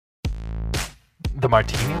The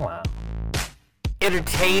Martini Lounge.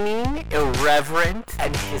 Entertaining, irreverent,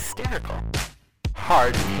 and hysterical.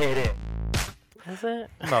 Hard-hitting. Is it?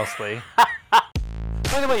 Mostly.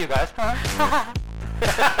 What about you guys? Huh?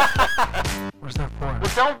 What's that for?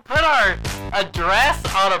 Well, don't put our address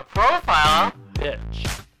on a profile. Bitch.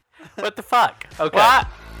 What the fuck? Okay. What?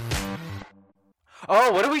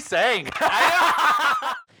 Oh, what are we saying?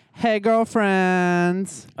 Hey,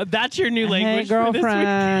 girlfriends. That's your new language Hey, for this week?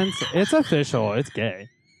 girlfriends. It's official. It's gay.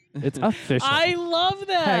 It's official. I love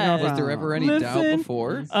that. Hey, girlfriend. Was there ever any doubt Listen.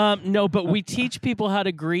 before? No, but we teach people how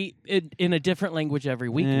to greet in a different language every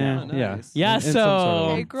week Yeah, now. yeah. Nice. Yeah, In some so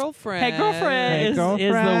sort of- Hey, girlfriend. Hey, girlfriend, Hey, is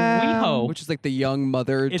girlfriend. the WeHo. Which is like the young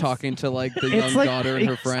mother It's- talking to like the It's young like, daughter and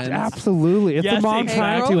her it's- friends. Absolutely. It's Yes, the mom exactly.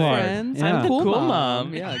 trying too hard. girlfriends. Yeah. I'm the cool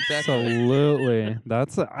mom. Yeah, exactly.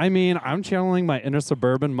 Absolutely. I mean, I'm channeling my inner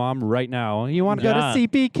suburban mom right now. You want to go to Yeah.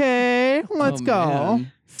 CPK? Let's Oh, go.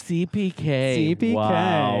 man. CPK. CPK.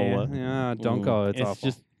 Wow. Yeah, don't Ooh, go. It's awful.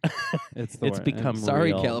 just it's the it's word. become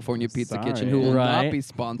Sorry, real. California Pizza Sorry. Kitchen, who will Right. not be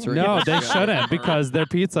sponsoring. No, this they show. shouldn't because their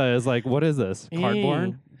pizza is like, what is this?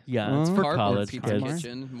 Cardboard? Yeah, it's for Cardboard college Pizza kids.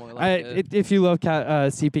 Kitchen, more like it. If you love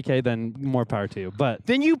CPK, then more power to you. But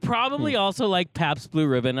Then you probably also like Pabst Blue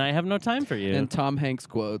Ribbon. I have no time for you. And Tom Hanks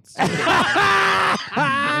quotes.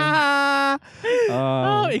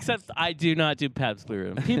 Oh, except I do not do Pabst Blue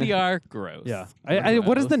Ribbon. PBR, gross. yeah.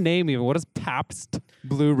 What is the name even? What is Pabst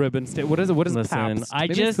Blue Ribbon? What is it? What is Listen, Pabst? I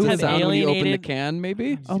Maybe just it's the have sound when you open the alienated. can,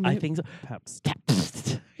 maybe? I think so. Pabst.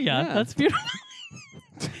 Pabst. Yeah, Yeah. that's beautiful.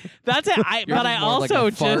 That's it. Yours But is I more like also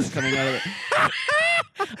a fart just coming out of it.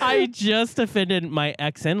 I just offended my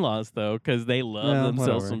ex-in-laws though, because they love Yeah,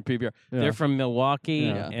 themselves whatever. from PBR. Yeah. They're from Milwaukee,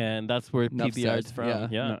 Yeah. and that's where Enough PBR is said. from. Yeah.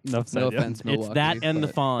 Yeah. Enough said, No yeah. offense, Milwaukee. It's that and the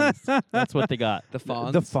but- Fonz. That's what they got. The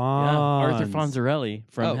Fonz. The Fonz. Yeah, Arthur Fonzarelli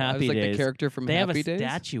from Oh, I Happy was like Days. the character from They have Happy a Days.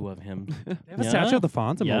 statue of him. They have a statue of the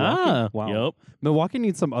Fonz in Yeah. Milwaukee? Wow. Yep. Milwaukee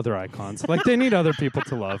needs some other icons. Like, they need other people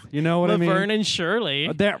to love. You know what I mean? Laverne and Shirley.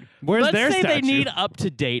 Where's Let's their say statue? they need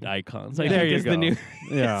up-to-date icons. I There think you is go. the new,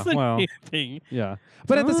 Yeah, is the well. new thing. Yeah.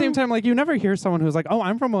 But at the same time, like, you never hear someone who's like, oh,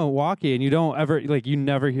 I'm from Milwaukee, and you don't ever, like, you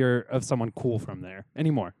never hear of someone cool from there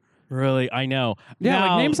anymore. Really, I know. Yeah,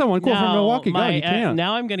 like, name someone cool from now Milwaukee. God, you can't.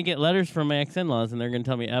 Now I'm going to get letters from my ex-in-laws, and they're going to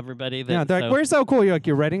tell me everybody that. Yeah, they're so- like, we're so cool. You're like,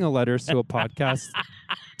 you're writing a letters to a podcast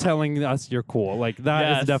telling us you're cool. Like, that is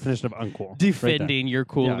Yes. the definition of uncool. right there. defending your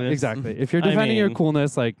coolness. Yeah, exactly. If you're I defending your mean-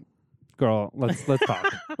 coolness, like, girl, let's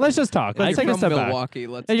talk. Let's just talk. Let's I'm take a from step back. Milwaukee.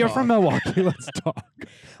 Let's Hey, you're talk. from Milwaukee. Let's talk.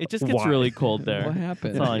 It just gets Why? really cold there. What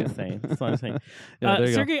happened? That's all I'm saying. That's all I'm saying. Yeah, there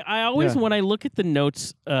you go. Sergey, I always, Yeah. when I look at the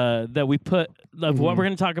notes that we put of what Mhm. we're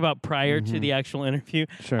going to talk about prior to the actual interview,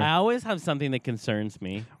 Sure. I always have something that concerns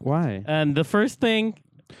me. Why? And the first thing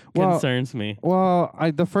Well, concerns me. Well,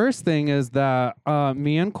 the first thing is that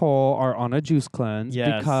me and Cole are on a juice cleanse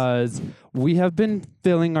Yes. because we have been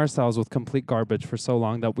filling ourselves with complete garbage for so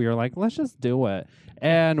long that we are like, let's just do it.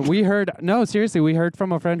 And we heard, no, seriously, we heard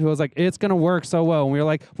from a friend who was like, it's going to work so well. And we were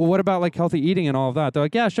like, well, what about like healthy eating and all of that? They're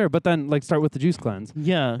like, yeah, sure. But then like start with the juice cleanse.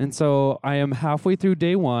 Yeah. And so I am halfway through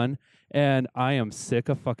day one. And I am sick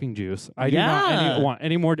of fucking juice. I do not want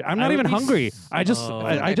any more. I'm I not would even be hungry. I just, so-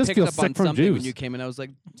 I just picked feel up on sick from something juice. when you came in. I was like,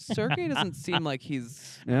 Sergey doesn't seem like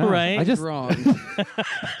he's Yeah. Right? I just, wrong.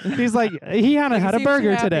 he's like, he had Like, a he seems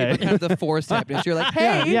burger happy, today. But kind of the forced happiness. You're like,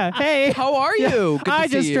 hey, Yeah, hey, how are you? Good to I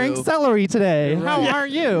see just you. drank celery today. Right. How are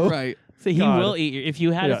you? Right. So he God. will eat. If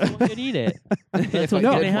you had Yeah. it, someone could eat it. That's If what's I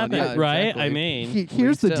going to did one, happen, yeah, right? exactly. I mean,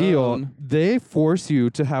 Here's the deal. Stone. They force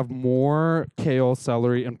you to have more kale,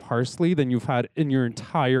 celery, and parsley than you've had in your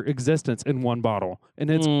entire existence in one bottle.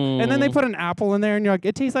 And and then they put an apple in there, and you're like,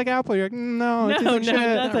 it tastes like apple. You're like, no, it tastes no, like no, shit.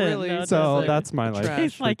 it doesn't. really. No, it So doesn't. that's my life. Trash.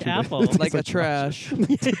 Tastes for like 2 days. apple. It tastes Like a trash.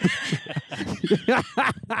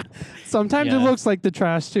 Sometimes it Yeah. looks like the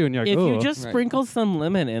trash too, and you're like, If you "Ooh." just Right. sprinkle some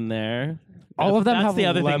lemon in there, all of them that's have the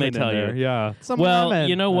other thing lemon they tell in there. you. Yeah. Some Well, lemon.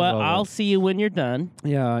 you know I what? love I'll it. see you when you're done.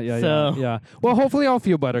 Yeah. So- Well, hopefully I'll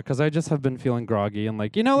feel better because I just have been feeling groggy and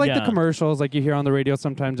like, you know, like the Yeah. commercials like you hear on the radio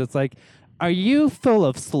sometimes it's like, are you full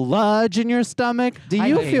of sludge in your stomach? Do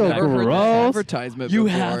you I've feel never heard that gross? advertisement You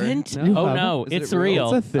before. haven't? No. You Oh haven't? no, Is it it's real?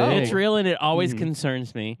 real. It's a thing. It's real, and it always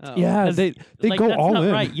concerns me. Oh. Yeah, 'Cause, they like, go that's all not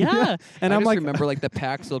in. right. Yeah. And I I'm just like, remember like the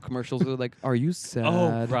Paxil commercials were like, "Are you sad?"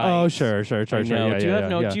 Oh, right. oh, sure. I know. Yeah, do you have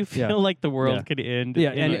yeah, do you yeah, feel like the world Yeah. could end? yeah,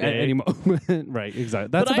 any at day? any moment. Right, exactly.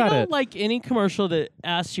 That's but about I don't it. like any commercial that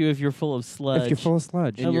asks you if you're full of sludge. If you're full of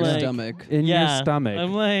sludge in I'm your like- stomach. in yeah, your stomach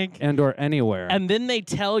I'm like, and or anywhere. and then they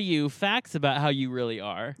tell you facts facts about how you really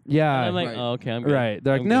are. Yeah. And I'm like, Right. oh, okay, I'm good. Right.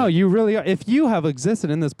 They're like, I'm no, good. you really are. If you have existed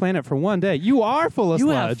in this planet for one day, you are full of You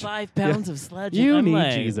sludge. have 5 pounds of sludge. You I'm need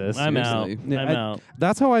like, Jesus. I'm out. Seriously. Yeah, I'm out.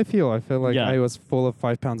 That's how I feel. I feel like Yeah. I was full of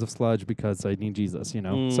 5 pounds of sludge because I need Jesus, you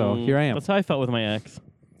know? So here I am. That's how I felt with my ex.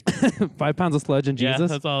 5 pounds of sludge and Yeah, Jesus.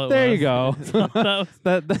 that's all it there was. you go.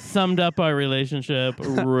 that, Summed up our relationship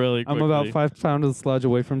really quickly. I'm about 5 pounds of sludge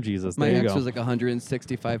away from Jesus. My there you ex go. was like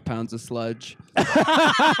 165 pounds of sludge.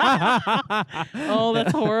 Oh,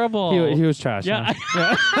 that's horrible. he was trash. Yeah,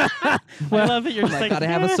 huh? I love that you're just Like, like, gotta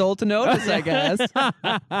have a soul to notice, I guess.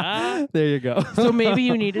 There you go. So maybe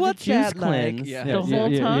you needed What's a juice that like? cleanse Yeah. the Yeah, whole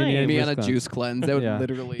you time. need Me a on a cleanse. juice cleanse. That would Yeah.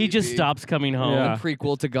 literally He just be stops coming home. Yeah. a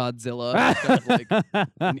prequel to Godzilla. Instead of like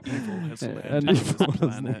an evil has And landed on it this was-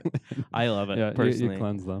 planet. I love it yeah, you personally.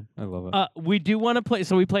 cleanse them. I love it. We do want to play.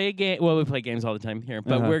 So we play a game. Well, we play games all the time here,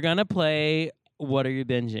 but Uh-huh. we're gonna play. What are you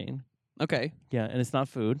binging? Okay. Yeah, and it's not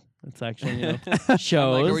food. It's actually I'm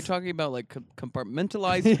shows. like, are we talking about like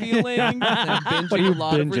compartmentalized feelings and What are binging you a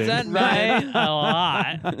lot of binging? resentment? right? A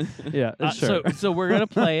lot. yeah, sure. So we're gonna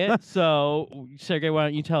play it. So Sergey, why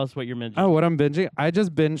don't you tell us what you're binging? Oh, what I'm binging? I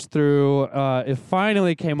just binged through. It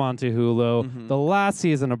finally came onto Hulu. Mhm. The last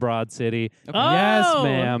season of Broad City. Okay. Yes, Oh!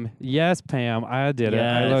 ma'am. Yes, Pam. I did it.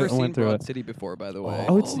 Yes. I I've never seen went through Broad it. City before, by the way.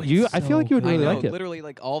 Oh, it's you. I feel like you would I really know, like it. literally,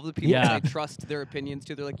 like all the people Yeah. that I trust their opinions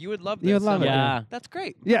to, they're like, you would love this. You would love I'm it, like, yeah. That's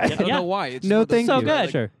great. Yeah. I don't know why. It's just No, one of those thank So things where, good. like,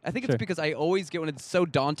 Sure. I think Sure. it's because I always get when it's so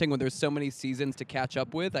daunting when there's so many seasons to catch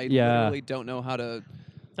up with. I Yeah. literally don't know how to.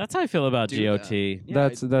 That's how I feel about Do that. GOT. Yeah,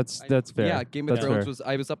 That's fair. Yeah, Game of That's Thrones fair. was.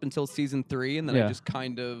 I was up until season 3, and then Yeah. I just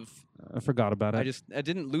kind of. I forgot about it. I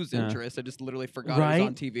didn't lose Yeah. interest. I just literally forgot it Right? was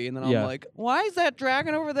on TV, and then Yeah. I'm like, "Why is that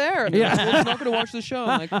dragon over there?" And Yeah. yeah, I'm not going to watch the show.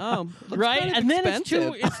 I'm like, "Oh, looks Right, kind of and then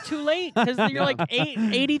expensive. it's too late because you're like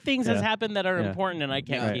 80 things has Yeah. happened that are Yeah. important and I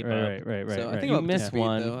can't right, keep right, up. right, right, So I right. think You I'm up to missed speed,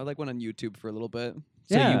 one. though. I like went on YouTube for a little bit.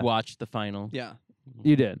 So Yeah. you watched the final. Yeah,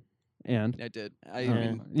 You did, and I did. I Oh.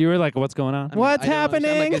 mean, you were like, "What's going on? I mean, What's I don't understand.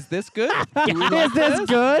 I'm happening? like, is this good? Do we like Is this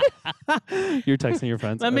good?" You're texting your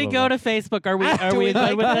friends. Let I me love go that. to Facebook. Are we Do we good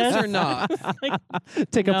like with this this or not?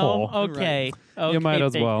 Take a no? poll. Okay. Okay. You might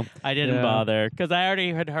as thank- well. I didn't Yeah. bother because I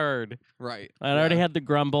already had heard. Right. I already Yeah. had the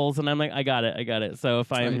grumbles, and I'm like, I got it. So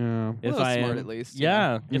if I'm, Yeah. if Well, I smart am, at least.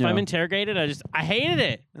 yeah, if I'm Yeah. interrogated, I hated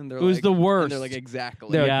it. And they're It was like, the And worst. they're like, exactly.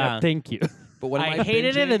 They're like, Yeah. Thank you. But what am I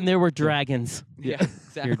hated it, binging? and there were dragons. Yeah,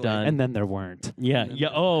 exactly. You're done. And then there weren't. Yeah, then yeah.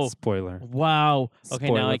 there Oh, Spoiler. wow. Okay,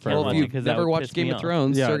 now Spoiler I for can't Well, watch if it you've because that never would watched piss Game me of off.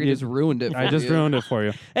 Thrones, Yeah, Sergey you- just ruined it. I for just you. ruined it for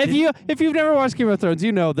you. If you've never watched Game of Thrones,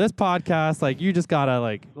 you know this podcast. Like you just gotta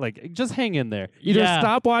like just hang in there. Either Yeah.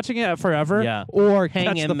 stop watching it forever, Yeah. or Hang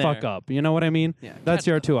catch in the fuck there. up. You know what I mean? Yeah, That's catch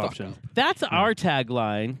your the two fuck options. up. That's our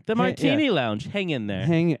tagline. The Hey, Martini Lounge. Hang in there.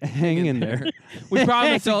 Hang in there. We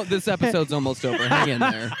promise. So this episode's almost over. Hang in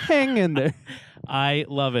there. Hang in there. I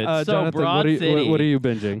love it. So Jonathan, Broad what are you, City. what are you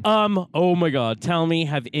binging? Oh my God. Tell me,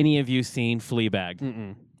 have any of you seen Fleabag?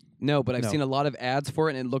 Mm-mm. No, but I've No. seen a lot of ads for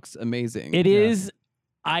it, and it looks amazing. It Yeah. is.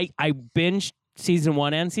 I binged season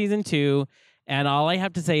 1 and season 2, and all I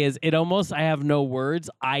have to say is it almost. I have no words.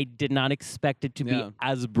 I did not expect it to Yeah. be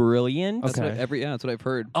as brilliant. That's Okay. what that's what I've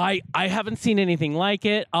heard. I haven't seen anything like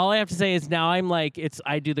it. All I have to say is now I'm like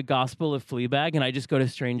I do the gospel of Fleabag, and I just go to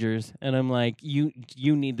strangers and I'm like, you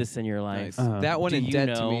need this in your life. Nice. Uh-huh. That one Do and you Dead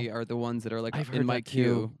know- to Me are the ones that are like I've in heard my that queue.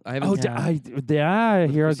 too. I haven't. Oh, seen I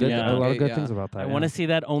hear a good, Yeah. a lot of good Yeah. things about that. I yeah. want to see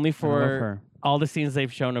that only I love for her. all the scenes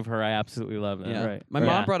they've shown of her. I absolutely love them. Yeah. Right. My Right.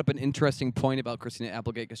 mom Yeah. brought up an interesting point about Christina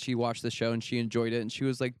Applegate because she watched the show and she enjoyed it. And she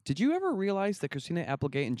was like, "Did you ever realize that Christina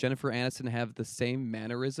Applegate and Jennifer Aniston have the same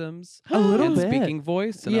mannerisms A little and bit. speaking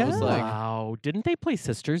voice?" And I was Yeah. like, Wow, didn't they play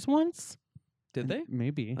sisters once? "Did they?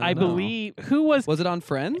 Maybe. I I don't know. believe who was. Was it on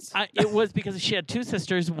Friends?" It was because she had two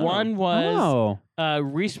sisters. One was Oh.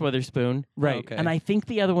 Reese Witherspoon, Right. Okay. and I think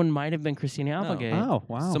the other one might have been Christina Applegate. Oh,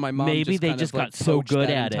 wow. So my mom Maybe just they kind just of, like, got so poached good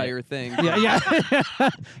that at it. entire thing. yeah, yeah.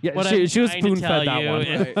 Yeah, What she I'm was trying to spoon tell fed that you one.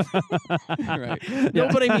 is- Right. right. No,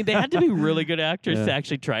 but I mean, they had to be really good actors Yeah. to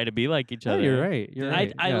actually try to be like each Yeah, other. you're right. You're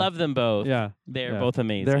right. I yeah. love them both. Yeah. They're Yeah. both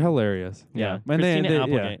amazing. They're hilarious. yeah. And Christina they,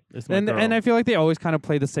 Applegate is my And girl. I feel like they always kind of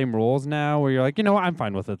play the same roles now, where you're like, you know what, I'm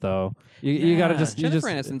fine with it though. You gotta Yeah. just you Jennifer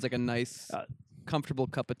just Aniston's like a nice, comfortable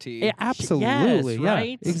cup of tea. Yeah, absolutely. Yeah,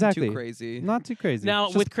 right? Isn't exactly. Too crazy. Not too crazy. now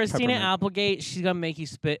It's with just Christina peppermint. Applegate, she's gonna make you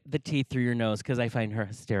spit the tea through your nose because I find her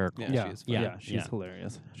hysterical. Yeah. Yeah, she is fun. yeah, she's Yeah.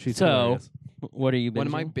 hilarious. She's So, hilarious. What are you binging? What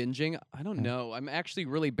am I binging? I don't know. I'm actually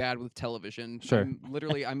really bad with television. Sure.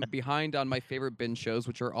 I'm behind on my favorite binge shows,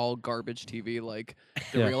 which are all garbage TV, like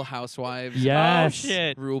The Yeah. Real Housewives, Yes. Oh,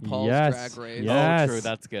 shit. RuPaul's Yes. Drag Race. Yes. Oh, true.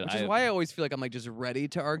 That's good. Which is why I always feel like I'm like just ready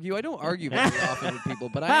to argue. I don't argue very often with people,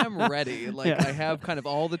 but I am ready. Like Yeah. I have kind of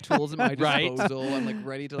all the tools at my Right. disposal. I'm like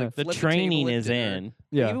ready to like the flip training the table at is dinner. in.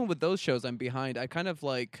 Yeah. Even with those shows, I'm behind. I kind of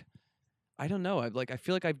like. I don't know. I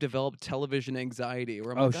feel like I've developed television anxiety,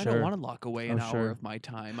 where I'm Oh, like, I sure. don't want to lock away an Oh, hour sure. of my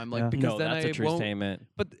time. I'm like, Yeah. because No, then that's I a true won't. statement.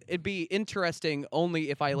 But it'd be interesting only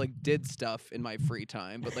if I like did stuff in my free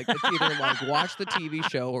time. But like it's either like watch the TV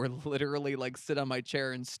show or literally like sit on my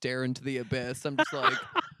chair and stare into the abyss. I'm just like,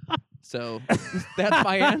 so that's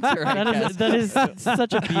my answer. I guess. That is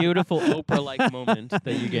such a beautiful Oprah-like moment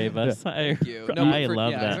that you gave us. Thank you. I but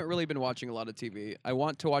love I that. haven't really been watching a lot of TV. I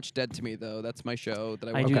want to watch Dead to Me though. That's my show that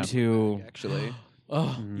I I want do to too. watch, actually.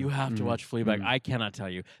 Oh, you have to watch Fleabag. I cannot tell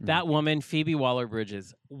you. That woman, Phoebe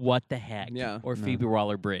Waller-Bridges, what the heck? Yeah. Or Phoebe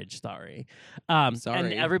Waller-Bridge, sorry. Sorry.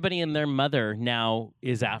 And everybody and their mother now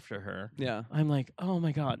is after her. Yeah. I'm like, oh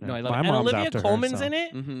my God. No, Yeah. I love My it. And mom's Olivia after her, Colman's so- in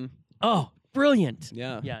it. Mm-hmm. Oh, brilliant.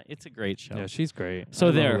 Yeah. Yeah, it's a great show. Yeah, she's great. I So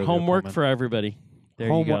love there, Olivia homework Colman. for everybody.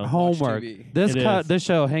 There you go. Homework. TV. This It is. this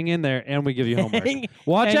show, hang in there, and we give you homework. Hang-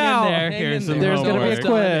 Watch hang in out. there. Hang Here's in some there. There's gonna be a Homework's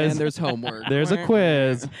quiz. done, and there's homework. There's a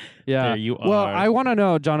quiz. Yeah. There you Well, are. I want to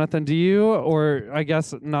know, Jonathan, do you, or I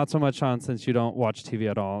guess not so much, Sean, since you don't watch TV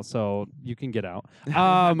at all, so you can get out.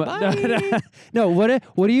 No,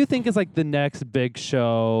 what do you think is like the next big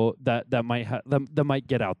show that might that might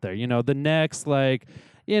get out there? You know, the next like.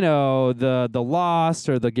 You know, the Lost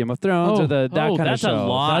or the Game of Thrones or that kind of that's show. a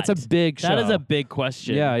lot. That's a big show. That is a big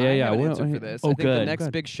question. Yeah, I yeah. have an Well, answer for this. oh, I think the good. next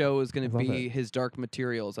Good. big show is going I to love be it. his Dark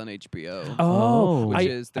Materials on HBO. Oh, which I-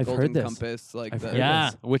 is the I've Golden heard this. Compass. Like I've the, heard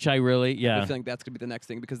Yeah, this. which I really, I yeah. feel like that's going to be the next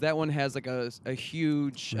thing because that one has like a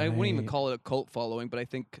huge. I wouldn't even Right. call it a cult following, but I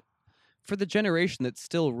think for the generation that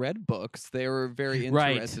still read books, they were very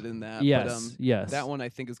Right. interested in that. Yes, But, yes. That one I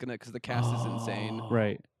think is gonna because the cast is insane.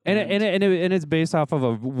 Right. And it's based off of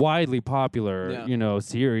a widely popular, Yeah.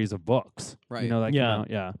 series of books. Right. You know, that Yeah. came out.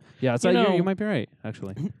 Yeah. Yeah. So You know- you might be right,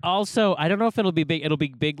 actually. Also, I don't know if it'll be big. It'll be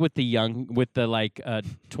big with the young, with the like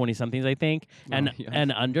 20-somethings, I think, and yeah.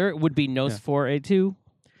 and under would be Nosferatu.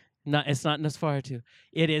 Not, it's not Nosferatu.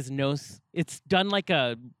 It is It's done like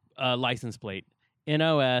a license plate.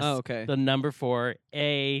 NOS. Oh, okay. The number 4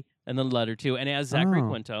 A and the letter 2, and it has Zachary Oh.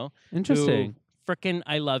 Quinto. Interesting. Frickin'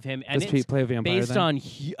 I love him, and Does Pete it's play a vampire based then? on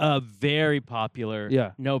a very popular.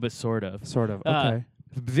 Yeah. No, but sort of. Sort of. uh, Okay.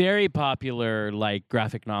 Very popular like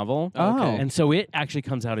graphic novel. Oh. Okay. And so it actually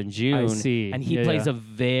comes out in June. see. And he Yeah, plays yeah. a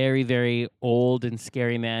very, very old and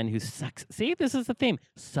scary man who sucks. See, this is the theme.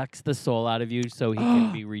 Sucks the soul out of you so he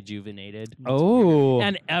can be rejuvenated. Oh.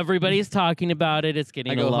 And everybody's talking about it. It's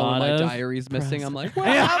getting I a go home lot and my of. diary's missing. I'm like, what?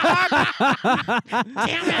 Damn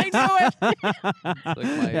it, I knew it. It's like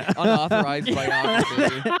my unauthorized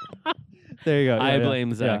biography. there you go. I Yeah, yeah. blame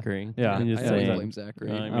Yeah. Zachary. Yeah. I'm just I always saying. blame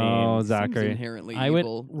Zachary. I mean, Oh, Seems Zachary. inherently I would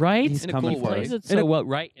evil. right. He's In a coming cool for way. us. Plays it In a- so well,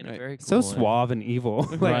 right? In a Right. very cool So way. suave and evil.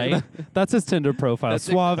 Like, Right. That's his Tinder profile. That's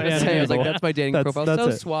it. Suave I was and gonna say, I was evil. like, that's my dating That's- profile. that's So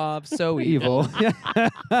it. suave, so evil. evil. Yeah.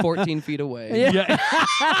 14 feet away. Yeah.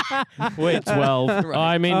 Wait, 12. Right. Oh,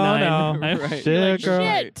 I mean Oh, 9. no. I'm Right. Shit, like, girl.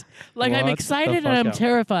 shit. Like, I'm What the excited and fuck I'm out.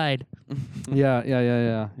 terrified. Yeah.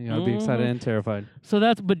 You gotta be excited Mhm. and terrified. So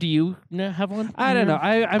that's, but do you have one? I don't know.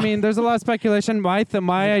 I mean, there's a lot of speculation. My I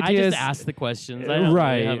idea is just ask the questions. I don't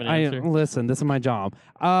right. really have an answer. Listen, this is my job.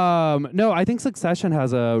 No, I think Succession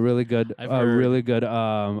has a really good, I've heard.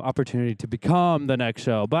 opportunity to become the next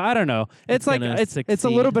show. But I don't know. It's like gonna it's a succeed.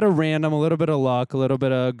 little bit of random, a little bit of luck, a little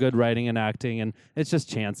bit of good writing and acting, and it's just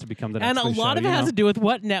chance to become the next. And a big lot show, of it you has know? to do with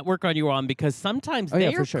what network are you on, because sometimes Oh, yeah,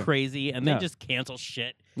 they for are sure. crazy and Yeah. they just cancel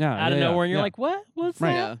shit Yeah, out of yeah, nowhere, and you're yeah. like, what? What's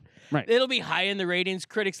Right. that? Yeah. It'll be high in the ratings.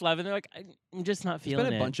 Critics love it. They're like, I'm just not There's feeling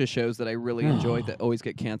been a it. bunch of shows that I really enjoyed that always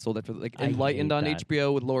get canceled after, like I Enlightened hate on that.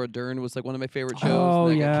 HBO with Laura Dern was like one of my favorite shows. Oh,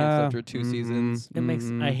 and that got yeah. canceled after 2 Mhm. seasons. It makes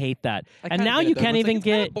I hate that. I And kinda now get you it, though, can't but it's even like, it's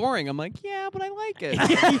kinda get. boring. I'm like, yeah, but I like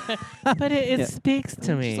it. But it Yeah. speaks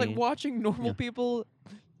to me. Just like watching normal people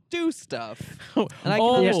do stuff, Oh, and I can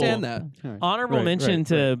oh. understand that. All right. Honorable Right, mention right,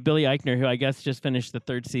 to Billy Eichner, who I guess just finished the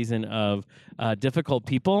 3rd season of Difficult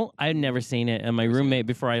People. I'd never seen it, and my roommate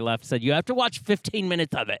before I left said, you have to watch 15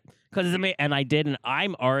 minutes of it. And I did, and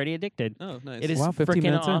I'm already addicted. Oh, nice. It is Wow, 15 freaking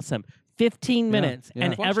minutes in. awesome. 15 Yeah, minutes, yeah.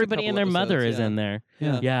 and I've watched a everybody and their couple mother episodes, is yeah. in there.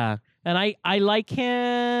 Yeah. Yeah. And I like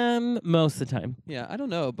him most of the time. Yeah, I don't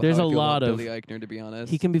know. About There's how I a feel lot about of- Billy Eichner, to be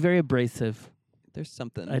honest. He can be very abrasive. There's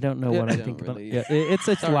something. I don't know Yeah, what I I don't think about really- Yeah, it's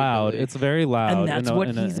Sorry, loud. Billy. It's very loud. And that's what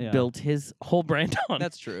in a- he's yeah. built his whole brand on.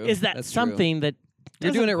 That's true. Is that That's true. something that You're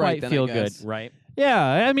doesn't doing it right quite then, I feel guess. good, right?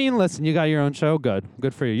 Yeah, I mean, listen, you got your own show. Good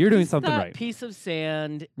for you. You're doing He's something that right. piece of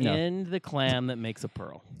sand No. in the clam that makes a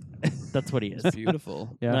pearl. That's what he is.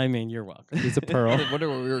 Beautiful. Yeah. I mean, you're welcome. He's a pearl. I wonder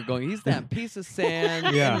where we were going. He's that piece of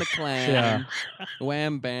sand Yeah. in the clam. Yeah.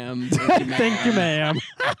 Wham bam. Thank you, ma'am.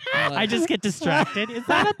 I just get distracted. Is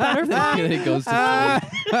that a butterfly? And it goes to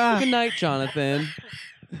sleep. Good night, Jonathan.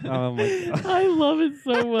 Oh my God. I love it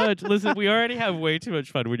so much. Listen, we already have way too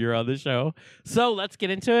much fun when you're on the show. So let's get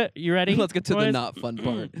into it. You ready? Let's get to the boys? not fun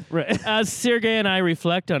part. Right. As Sergey and I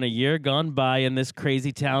reflect on a year gone by in this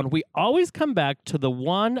crazy town, we always come back to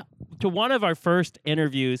one of our first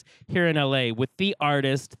interviews here in LA with the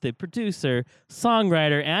artist, the producer,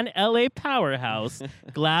 songwriter, and LA powerhouse,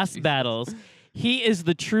 Glass Battles. He is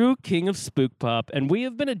the true king of spook pop, and we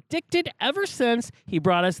have been addicted ever since he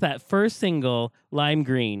brought us that first single, Lime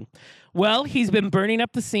Green. Well, he's been burning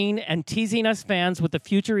up the scene and teasing us fans with the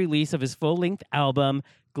future release of his full-length album,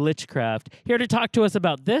 Glitchcraft. Here to talk to us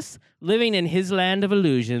about this, living in his land of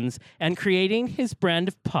illusions, and creating his brand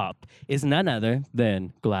of pop is none other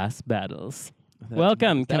than Glass Battles.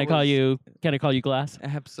 Welcome. Can I call you Glass?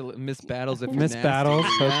 Absolute Miss Battles if you're Miss nasty. Battles.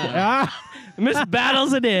 Yeah. Miss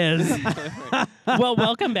Battles it is. Well,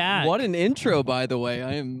 welcome back. What an intro, by the way.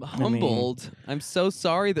 I am humbled. I'm so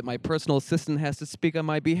sorry that my personal assistant has to speak on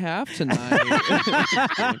my behalf tonight.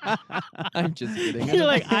 I'm just kidding. I You're don't-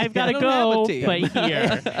 like, I've got to I don't have a go, team. but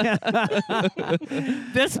here.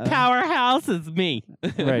 This powerhouse is me.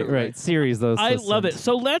 Right. Series those. I love it. systems.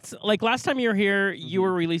 So let's, like last time you were here, you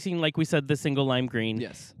were releasing, like we said, the single Lime Green.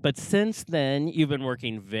 Yes. But since then, you've been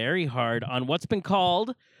working very hard on what's been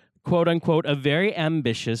called, quote unquote, a very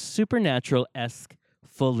ambitious, supernatural-esque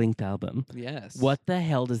full-length album. Yes. What the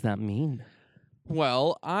hell does that mean?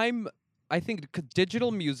 Well, I think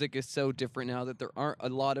digital music is so different now that there aren't a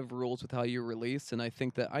lot of rules with how you release, and I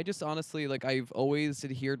think that I just honestly, like, I've always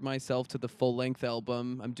adhered myself to the full-length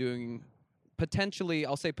album. I'm doing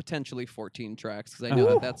I'll say potentially 14 tracks, because I know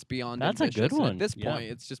that that's beyond That's a ambitious. good And one, At this yeah. point,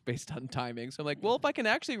 it's just based on timing. So I'm like, well, if I can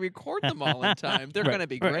actually record them all in time, they're Right, going to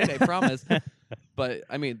be right. great, I promise. But,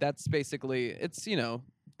 I mean, that's basically, it's,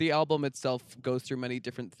 the album itself goes through many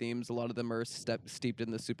different themes. A lot of them are steeped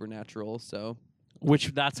in the supernatural, so...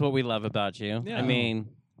 That's what we love about you. Yeah. I mean,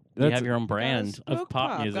 you That's- have your own brand of spook pop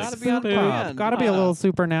pop, music. gotta be on Spook brand. pop. Gotta be a little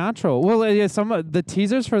supernatural. Well, yeah, some of the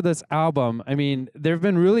teasers for this album, I mean, they've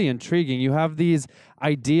been really intriguing. You have these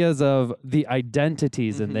ideas of the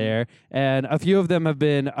identities in there, and a few of them have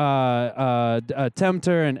been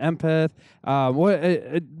Tempter and Empath.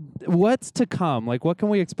 What's to come? Like, what can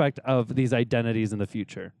we expect of these identities in the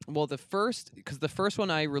future? Well, the first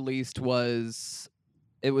one I released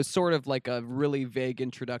it was sort of like a really vague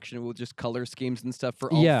introduction with just color schemes and stuff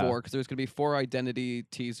for all Yeah. four, because there's going to be 4 identity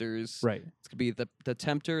teasers. Right. It's going to be the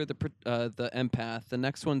Tempter, the Empath. The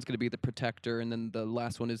next one's going to be the Protector, and then the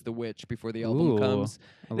last one is the Witch before the album Ooh, comes.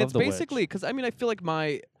 I And love it's the basically witch. because I feel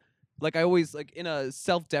like I always, like, in a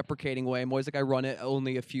self-deprecating way, I'm always like, I run it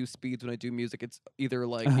only a few speeds when I do music. It's either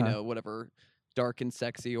like, whatever, dark and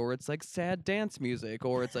sexy, or it's like sad dance music,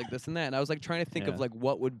 or it's like this and that. And I was like trying to think of Yeah. like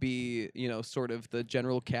what would be, sort of the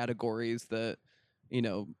general categories that,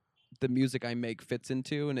 the music I make fits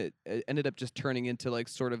into. And it ended up just turning into like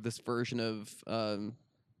sort of this version of,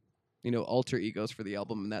 alter egos for the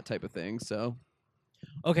album and that type of thing. So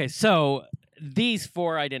Okay, so these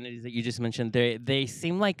 4 identities that you just mentioned, they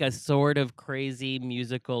seem like a sort of crazy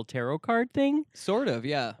musical tarot card thing. sort of,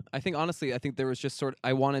 yeah. I think there was just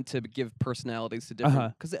I wanted to give personalities to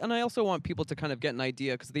different, and I also want people to kind of get an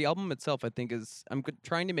idea, because the album itself, I think,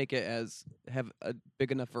 trying to make it have a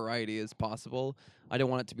big enough variety as possible. I don't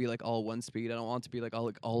want it to be like all one speed. I don't want it to be like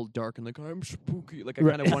all dark and like I'm spooky. Like I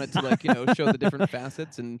kind of want it to like show the different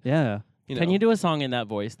facets and Yeah. Can you do a song in that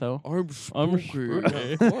voice though? I'm spooky. Yeah,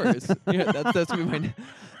 of course. Yeah, that's gonna be my.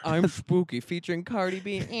 I'm spooky featuring Cardi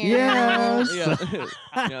B. Yes. Yeah.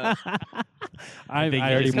 Yeah. I think you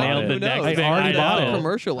already just bought nailed it. the Who next knows? I thing. already I bought know. it.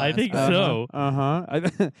 Commercial. I think aspect.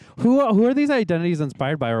 so. Who are these identities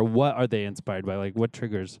inspired by, or what are they inspired by? Like, what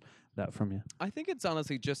triggers that from you? I think it's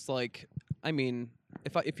honestly just like,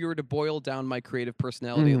 if you were to boil down my creative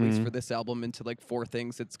personality, at least for this album, into like 4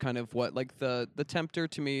 things, it's kind of what, like, the Tempter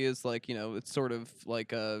to me is like, it's sort of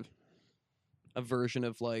like a version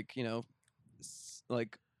of like,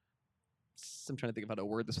 I'm trying to think of how to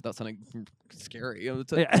word this without sounding scary. It's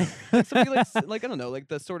something like I don't know, like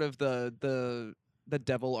the sort of the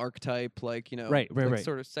devil archetype, like, Right.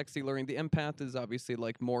 sort of sexy luring. The Empath is obviously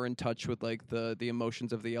like more in touch with like the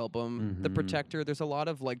emotions of the album. The Mhm. Protector, there's a lot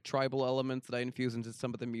of like tribal elements that I infuse into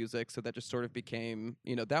some of the music, so that just sort of became,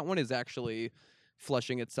 that one is actually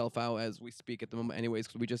flushing itself out as we speak at the moment anyways,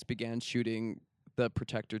 because we just began shooting the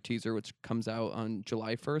Protector teaser, which comes out on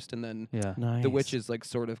July 1st, and then Yeah. Nice. The Witch is like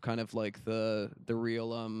sort of kind of like the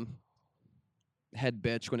real head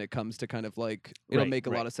bitch when it comes to kind of like it'll Right, make a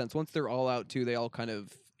right. lot of sense. Once they're all out too, they all kind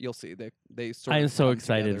of you'll see they sort I of am so come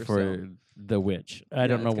excited together, for so, The Witch. I yeah,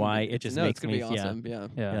 don't know it's gonna why. be- It just no, makes it's gonna me be awesome. Yeah.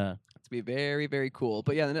 Yeah. Yeah. It's gonna be very, very cool.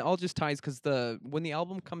 But yeah, and it all just ties because when the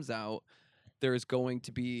album comes out, there's going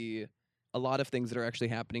to be a lot of things that are actually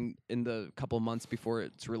happening in the couple months before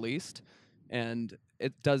it's released. And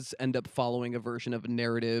it does end up following a version of a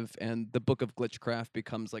narrative, and the Book of Glitchcraft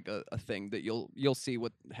becomes like a thing that you'll see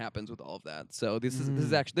what happens with all of that. So this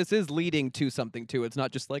is leading to something too. It's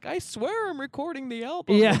not just like I swear I'm recording the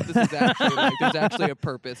album. Yeah. Like, this is actually like there's actually a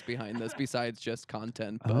purpose behind this besides just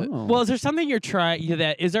content. But Oh. Well, is there something you're trying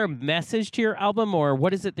that is there a message to your album, or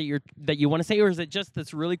what is it that you want to say, or is it just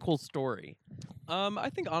this really cool story? I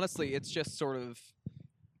think honestly, it's just sort of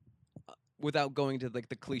without going to like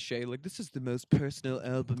the cliche, like this is the most personal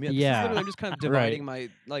album. Yeah, this is Yeah. literally, I'm just kind of Right. dividing my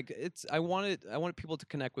like. It's I wanted people to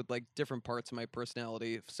connect with like different parts of my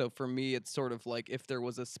personality. So for me, it's sort of like if there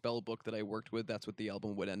was a spell book that I worked with, that's what the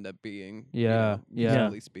album would end up being. Yeah, yeah.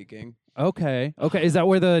 Musically speaking. Okay. Okay. Is that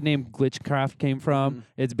where the name Glitchcraft came from? Mhm.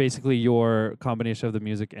 It's basically your combination of the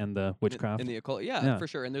music and the witchcraft. In the occult, yeah, Yeah. for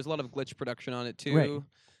sure. And there's a lot of glitch production on it too. Right.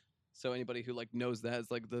 So anybody who like knows that is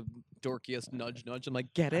like the dorkiest nudge. I'm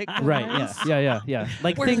like, get it, Right. Yeah. guys?" Yeah.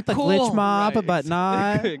 Like We're think the cool. glitch mob, Right. but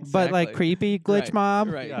not, but like Exactly. creepy glitch Right, mob.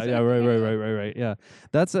 right, Yeah. exactly. Right. Yeah.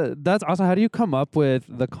 That's awesome. How do you come up with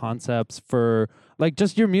the concepts for like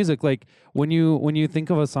just your music? Like when you think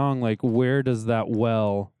of a song, like where does that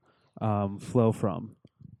flow from?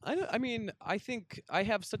 I mean, I think I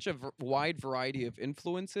have such a wide variety of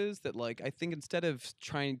influences that, like, I think instead of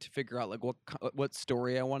trying to figure out like what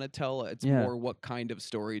story I want to tell, it's Yeah. more what kind of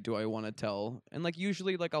story do I want to tell. And like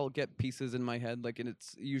usually, like I'll get pieces in my head, like, and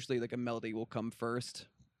it's usually like a melody will come first,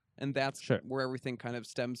 and that's Sure. where everything kind of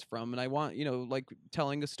stems from. And I want like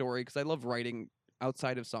telling a story because I love writing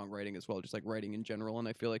outside of songwriting as well, just like writing in general. And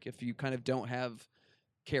I feel like if you kind of don't have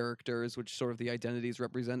characters, which sort of the identities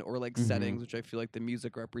represent, or like Mhm. settings, which I feel like the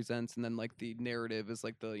music represents, and then like the narrative is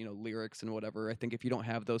like the lyrics and whatever. I think if you don't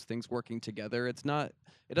have those things working together, it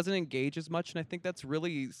doesn't engage as much. And I think that's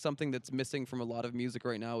really something that's missing from a lot of music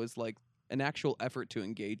right now is like an actual effort to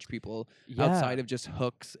engage people outside of just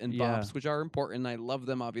hooks and Yeah. bops, which are important. I love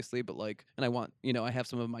them obviously, but like, and I want I have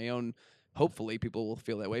some of my own. Hopefully, people will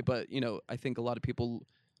feel that way, but I think a lot of people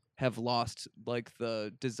have lost like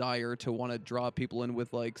the desire to want to draw people in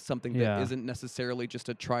with like something Yeah. that isn't necessarily just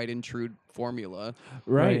a tried and true formula.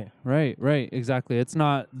 Right. Exactly. It's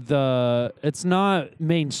not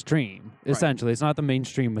mainstream. Essentially, it's not the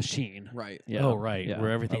mainstream machine. Right. Yeah. Oh, right. Yeah.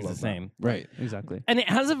 Where I everything's the love that. same. Right. Exactly. And it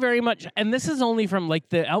has a very much, and this is only from like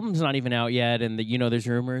the album's not even out yet, and there's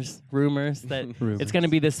rumors that it's going to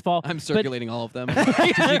be this fall. I'm But circulating all of them. Did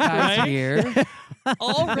you guys Right? hear?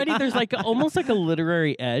 already there's like almost like a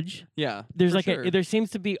literary edge. Yeah. There's for like sure. there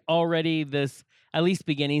seems to be already this at least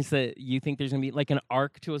beginnings that you think there's gonna be like an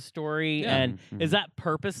arc to a story, Yeah. and is that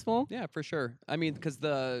purposeful? Yeah, for sure. I mean, because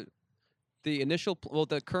the initial,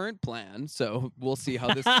 the current plan. So we'll see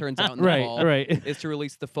how this turns out in the fall. Right. Is to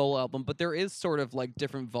release the full album, but there is sort of like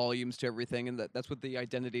different volumes to everything, and that's what the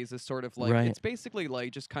identities is sort of like. Right. It's basically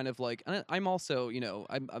like just kind of like, and I'm also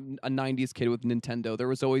I'm a '90s kid with Nintendo. There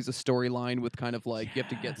was always a storyline with kind of like you have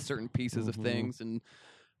to get certain pieces of things, and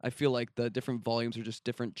I feel like the different volumes are just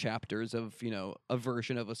different chapters of a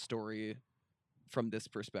version of a story from this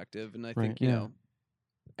perspective, and I Right, think yeah.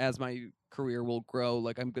 as my career will grow,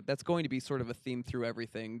 like that's going to be sort of a theme through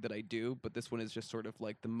everything that I do, but this one is just sort of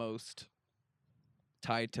like the most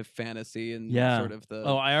tied to fantasy and Yeah. sort of the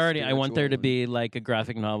Oh, I want there to spiritual be like a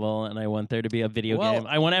graphic novel, and I want there to be a video Well, game.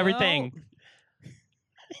 I want everything. well,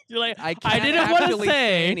 You're like, I I can't didn't want to actually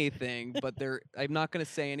say. anything, but I'm not going to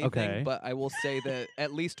say anything, Okay. but I will say that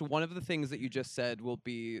at least one of the things that you just said will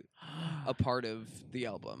be a part of the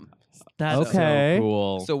album. That's Okay. so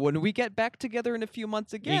cool. So when we get back together in a few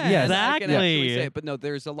months again, Yes. I can actually Exactly. say it. But no,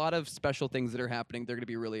 there's a lot of special things that are happening. They're going to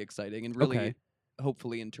be really exciting and really, Okay.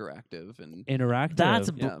 hopefully, interactive. And Interactive. that's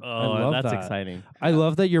Yeah. I love that's that. exciting. I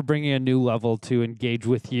love that you're bringing a new level to engage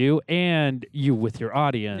with you and you with your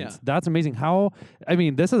audience. Yeah. That's amazing.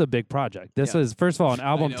 This is a big project. This Yeah. is, first of all, an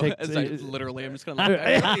album I know, takes. as I literally, I'm just going to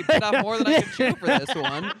I really bit off more than I can chew for this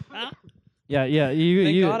one. Yeah. Thank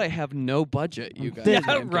You, God I have no budget, you guys. Yeah,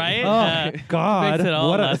 I'm kidding. right? Oh God! Makes it all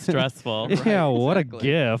what less stressful. Yeah, Right, what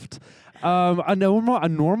exactly. a gift. A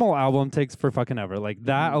normal album takes for fucking ever. Like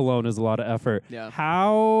that Mhm. alone is a lot of effort. Yeah.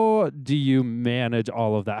 How do you manage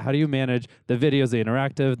all of that? How do you manage the videos, the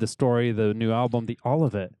interactive, the story, the new album, all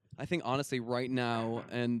of it? I think honestly, right now,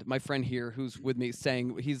 and my friend here who's with me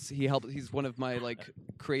saying he's one of my like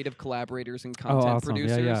creative collaborators and content awesome. Yeah,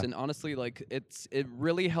 producers, yeah. and honestly, like it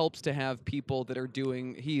really helps to have people that are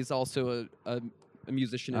doing. He's also a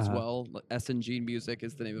musician as well. SNG Music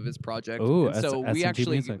is the name of his project. Ooh, and so we SNG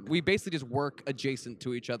actually Music. we basically just work adjacent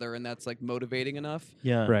to each other, and that's like motivating enough.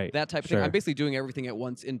 Yeah. Right. That type of Sure. thing. I'm basically doing everything at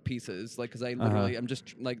once in pieces, like because I literally I'm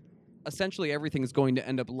just like essentially everything is going to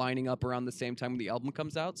end up lining up around the same time when the album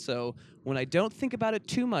comes out. So when I don't think about it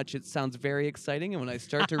too much, it sounds very exciting. And when I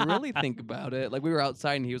start to really think about it, like we were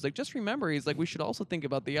outside and he was like, just remember, he's like, we should also think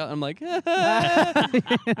about the I'm like,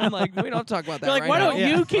 I'm like, we don't have to talk about that You're like, right why now. don't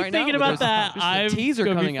you keep Right now, thinking but about there's- that? there's I'm a teaser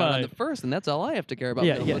gonna be coming out on the fine. 1st, and that's all I have to care about.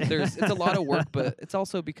 Yeah, No, yeah. but it's a lot of work, but it's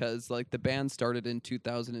also because like the band started in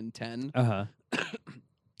 2010.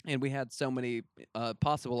 And we had so many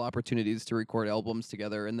possible opportunities to record albums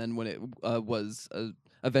together. And then when it was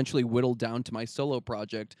eventually whittled down to my solo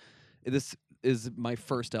project, this is my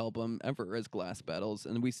first album ever as Glass Battles,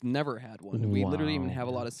 and we never had one. We literally didn't even have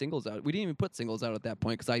a lot of singles out. We didn't even put singles out at that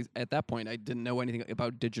point because at that point I didn't know anything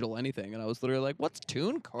about digital anything, and I was literally like, "What's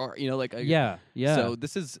TuneCore?" You know, like Yeah. So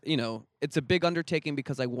this is, it's a big undertaking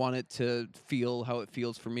because I want it to feel how it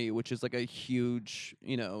feels for me, which is like a huge,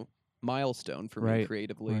 milestone for me Right,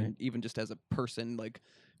 creatively, right. and even just as a person, like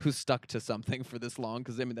who's stuck to something for this long.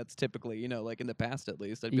 Because I mean, that's typically, like in the past at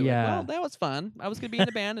least, I'd be like, Yeah. well, that was fun. I was gonna be in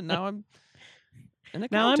a band, and now I'm an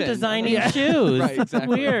Now I'm accountant. designing Yeah. shoes. Right, It's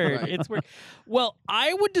exactly, weird. right. It's weird. Well,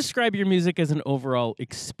 I would describe your music as an overall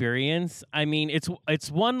experience. I mean, it's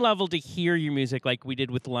one level to hear your music like we did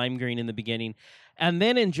with Lime Green in the beginning, and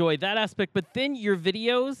then enjoy that aspect. But then your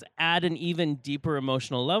videos add an even deeper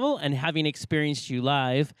emotional level. And having experienced you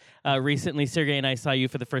live recently, Sergey and I saw you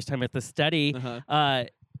for the first time at the study. Uh-huh.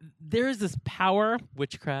 There is this power,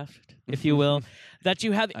 witchcraft, if you will, that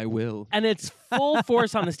you have. I will. And it's full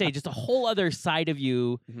force on the stage. It's a whole other side of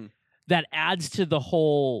you that adds to the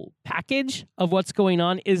whole package of what's going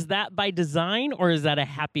on. Is that by design or is that a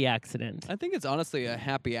happy accident? I think it's honestly a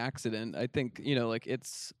happy accident. I think like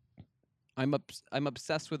it's. I'm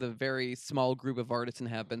obsessed with a very small group of artists and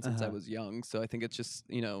have been since I was young. So I think it's just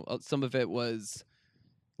some of it was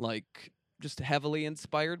like just heavily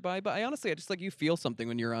inspired by. But I just like you feel something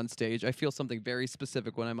when you're on stage. I feel something very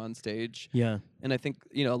specific when I'm on stage. Yeah. And I think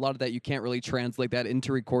a lot of that you can't really translate that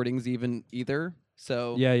into recordings either.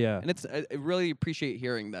 So Yeah. And I really appreciate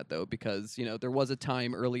hearing that though, because there was a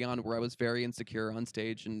time early on where I was very insecure on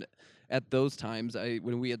stage, and at those times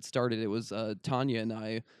when we had started, it was Tanya and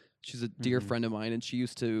I. She's a dear friend of mine, and she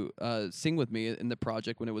used to sing with me in the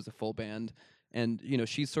project when it was a full band. And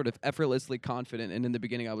she's sort of effortlessly confident. And in the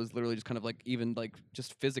beginning, I was literally just kind of like, even like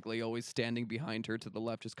just physically always standing behind her to the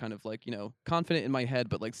left, just kind of like confident in my head,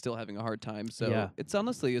 but like still having a hard time. So it's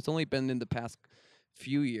only been in the past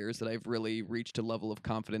few years that I've really reached a level of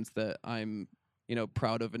confidence that I'm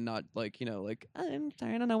proud of, and not like like I'm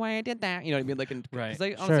sorry, I don't know why I did that. You know what I mean? Like, Right. because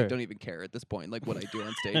I honestly Sure. don't even care at this point, like what I do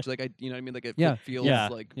on stage. Like you know what I mean? Like if Yeah. it feels Yeah.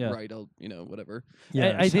 like Yeah. right, I'll whatever.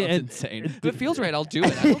 Yeah. I think Sounds insane. If it feels right, I'll do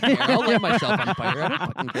it. I don't care. I'll light myself on fire. I don't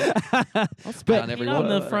fucking care. I'll spit on You're everyone. on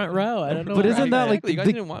the front row. I don't know. But why. isn't that like Exactly. You guys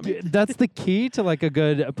didn't want me. that's the key to like a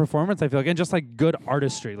good performance? I feel like, and just like good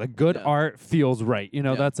artistry, like good Yeah. art feels right.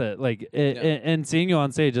 Yeah. That's it. Like Yeah. and seeing you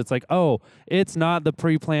on stage, it's like, oh, it's not the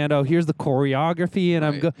pre-planned. Oh, here's the choreography, and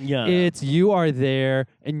I'm Right. good. Yeah. It's you are there,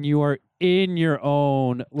 and you are in your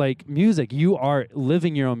own like music. You are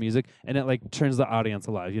living your own music, and it like turns the audience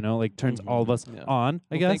alive. Like turns all of us Yeah. on.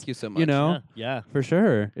 I Well, guess. thank you so much. Yeah. For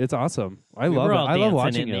sure. It's awesome. I We love were it. all I love dancing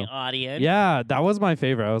watching in you. the audience. Yeah, that was my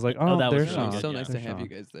favorite. I was like, oh, that was there's really Sean. It was so Yeah. nice to There's have Sean. you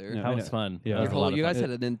guys there. Yeah. That was fun. Yeah. That was a lot of You guys fun.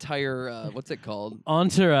 had an entire what's it called?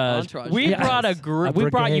 Entourage. Entourage, We yes. brought a A group. We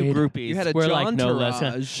brought you brigade. groupies. You had a We're like no less.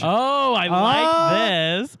 Jauntourage. Oh, I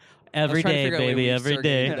like this. I was Every trying to day, figure out baby. when Every Sergey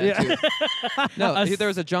day. did that too. No, A there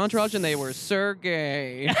was a John Trudge, and they were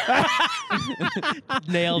Sergey.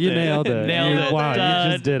 Nailed You it. nailed it. Nailed it. Wow, Done.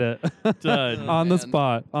 you just did it. Done. On the man.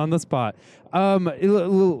 spot. On the spot.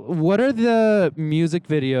 What are the music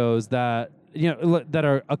videos that that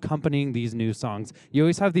are accompanying these new songs? You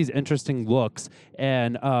always have these interesting looks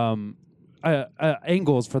and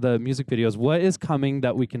angles for the music videos. What is coming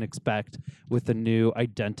that we can expect with the new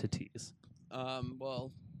identities?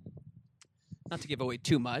 Well, not to give away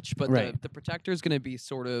too much, but Right. the Protector is going to be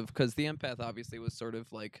sort of, because the Empath obviously was sort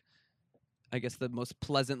of like I guess the most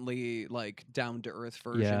pleasantly like down to earth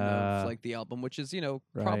version Yeah. of like the album, which is Right.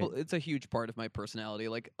 probably it's a huge part of my personality.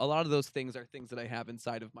 Like a lot of those things are things that I have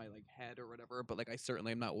inside of my like head or whatever, but like I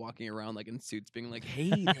certainly am not walking around like in suits being like, hey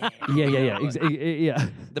there. Yeah.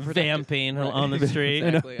 The protector- Vamping Right. on the street.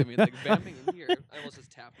 Exactly. I mean, like vamping in here. I almost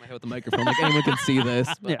just tapped my head with the microphone. Like anyone can see this.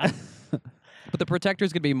 But, Yeah. but the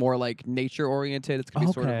protector's gonna be more like nature oriented. It's gonna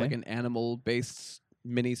be sort of Okay. like an animal based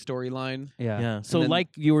mini storyline. Yeah. So then- like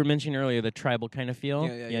you were mentioning earlier, the tribal kind of feel.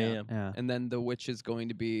 Yeah. Yeah. And then the witch is going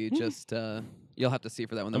to be just you'll have to see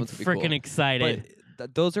for that one. That I'm one's gonna be freaking cool. excited.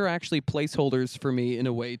 But those are actually placeholders for me in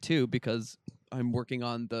a way too, because I'm working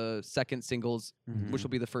on the second singles, which will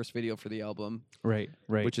be the first video for the album, Right.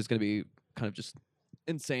 which is going to be kind of just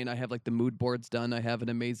insane. I have like the mood boards done. I have an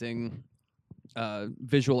amazing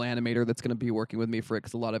visual animator that's going to be working with me for it,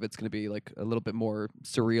 because a lot of it's going to be like a little bit more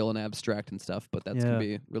surreal and abstract and stuff. But that's going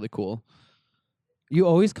Yeah. to be really cool. You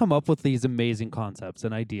always come up with these amazing concepts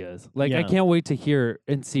and ideas. Like I Yeah. can't wait to hear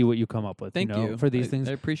and see what you come up with. Thank you know, you for these I, things.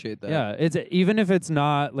 I appreciate that. Yeah, it's even if it's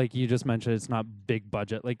not like you just mentioned, it's not big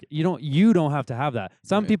budget. Like you don't have to have that.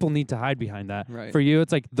 Some Right. people need to hide behind that. Right. For you,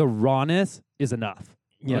 it's like the rawness is enough.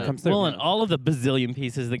 when it Yeah. comes through. Well, and all of the bazillion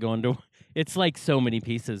pieces that go into it's like so many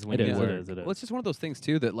pieces when It you is, work. it is. Well, it's just one of those things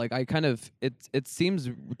too that like I kind of it seems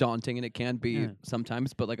daunting, and it can be Yeah.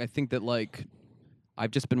 sometimes, but like I think that like I've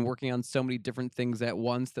just been working on so many different things at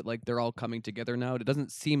once that like they're all coming together now. It doesn't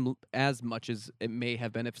seem as much as it may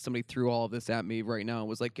have been if somebody threw all of this at me right now and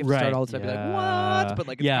was like, "Give start Right, all this," I'd be like, yeah. "What?" But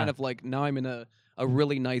like it's Yeah. kind of like now I'm in a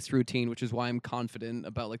really nice routine, which is why I'm confident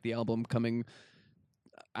about like the album coming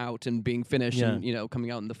out and being finished Yeah. and coming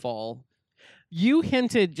out in the fall. You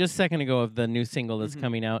hinted just a second ago of the new single that's Mhm.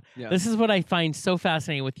 coming out. Yeah. This is what I find so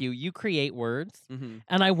fascinating with you. You create words, Mm-hmm.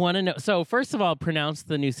 and I want to know. So first of all, pronounce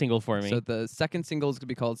the new single for me. So the second single is gonna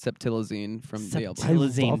be called Septilazine from the album. I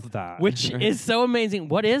Septilazine, love that. which is so amazing.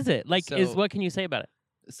 What is it? Like, So- what can you say about it?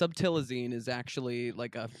 Subtilazine is actually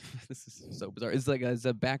like a this is so bizarre. It's like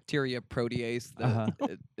a bacteria protease that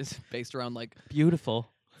Uh-huh. is based around like Beautiful.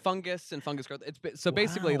 fungus and fungus growth. So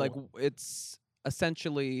basically like Wow. it's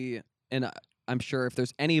essentially, and I'm sure if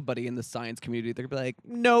there's anybody in the science community, they're gonna be like,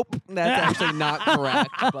 nope, that's actually not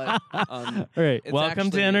correct. But right. it's Welcome to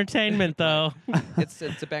actually- entertainment, though. it's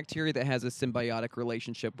a bacteria that has a symbiotic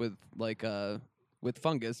relationship with like with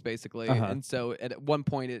fungus basically, Uh-huh. and so at one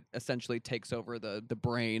point it essentially takes over the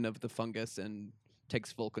brain of the fungus and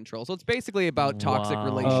takes full control. So it's basically about toxic Wow.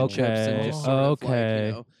 relationships and just sort of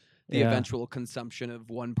Okay. like the Yeah. eventual consumption of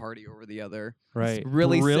one party over the other. Right.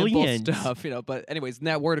 Really Brilliant. simple stuff, But anyways, in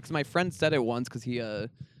that word, because my friend said it once, because he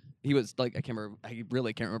was like, I can't remember. I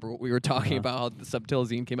really can't remember what we were talking about. How the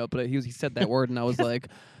subtilazine came up, but he said that word, and I was like,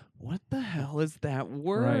 "What the hell is that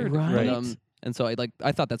word?" Right. But, and so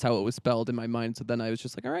I thought that's how it was spelled in my mind. So then I was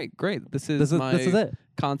just like, "All right, great. This is This my is it.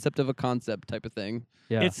 concept of a concept type of thing."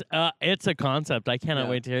 Yeah. It's a concept. I cannot Yeah.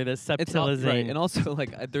 wait to hear this. It's not, Septilazine. right. And also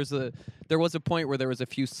like there was a point where there was a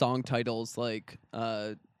few song titles like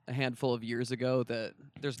a handful of years ago that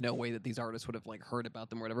there's no way that these artists would have like heard about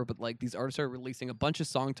them or whatever, but like these artists are releasing a bunch of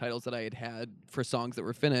song titles that I had for songs that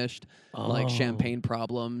were finished, like Oh. Champagne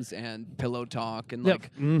Problems and Pillow Talk and Yep.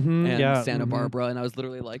 like Mm-hmm. and Yeah. Santa mhm. Barbara, and I was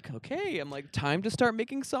literally like, okay, I'm like, time to start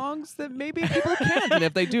making songs that maybe people can't. And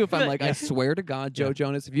if they do, if I'm like, I swear to God, Joe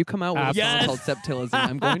Jonas, if you come out with a Yes. song called Septilazine,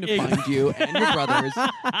 I'm going to find you and your brothers,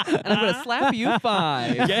 and I'm going to slap you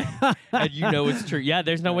 5. Yeah, and you know it's true. Yeah,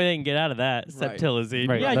 there's no way they can get out of that. Right. Septilazine.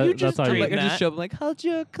 Right, Yeah, that- you that's just all you- dreamed Like, I just that. show up like, how'd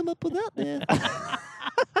you come up with that, man?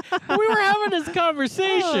 We were having this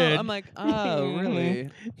conversation. Oh, I'm like, oh, really?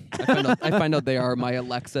 I find out they are my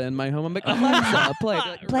Alexa in my home. I'm like, Alexa, playing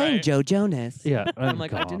Right. Joe Jonas. Yeah. I'm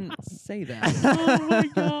like, I God. didn't say that. Oh my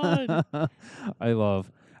God. I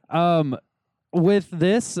love. With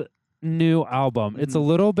this new album, it's a Mhm.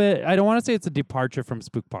 little bit. I don't want to say it's a departure from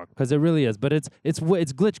Spook Pop because it really is, but it's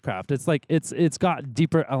glitchcraft. It's like it's got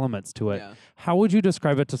deeper elements to it. Yeah. How would you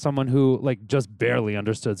describe it to someone who like just barely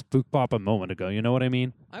understood Spook Pop a moment ago? You know what I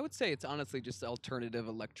mean? I would say it's honestly just alternative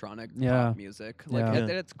electronic Yeah. pop music. Like Yeah. at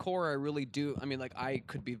its core, I really do. I mean, like I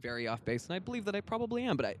could be very off base, and I believe that I probably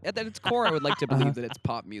am. But at its core, I would like to believe that it's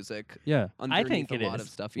pop music. Yeah. Underneath think a it lot is. of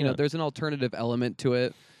stuff. Yeah. There's an alternative element to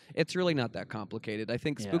it. It's really not that complicated. I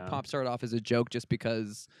think Spook Yeah. Pop started off as a joke just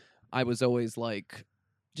because I was always like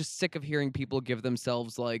just sick of hearing people give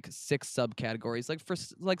themselves like 6 subcategories. Like for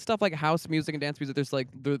like stuff like house music and dance music, there's like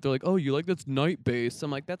they're like, oh, you like that's night bass.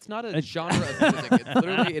 I'm like, that's not a genre of music. It's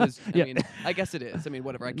literally it is. Yeah. I mean, I guess it is. I mean,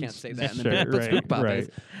 whatever. I can't say that. Sure, But right, Spook Pop right, is.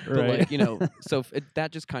 But right. like so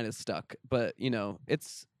that just kind of stuck. But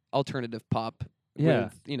it's alternative pop. Yeah.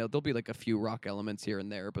 with, there'll be like a few rock elements here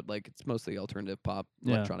and there, but like it's mostly alternative pop,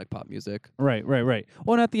 Yeah. electronic pop music. Right.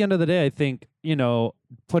 Well, and at the end of the day, I think,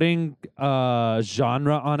 putting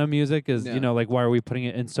genre on a music is, Yeah. like, why are we putting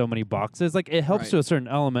it in so many boxes? Like, it helps Right. to a certain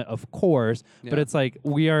element, of course, but Yeah. it's like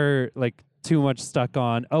we are like too much stuck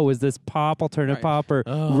on, oh, is this pop, alternative Right. pop, or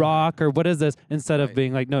Oh. rock, or what is this? Instead of Right.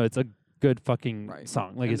 being like, no, it's a good fucking Right.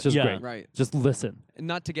 song. Like, And it's just Yeah. great. Right. Just listen. And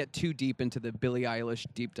not to get too deep into the Billie Eilish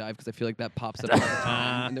deep dive, because I feel like that pops up all the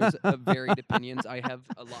time. And there's varied opinions. I have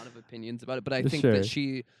a lot of opinions about it, but I think Sure. that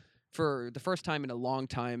she, for the first time in a long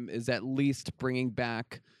time, is at least bringing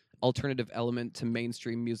back alternative element to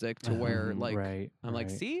mainstream music to where, like, right, I'm like,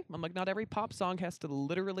 right. see? I'm like, not every pop song has to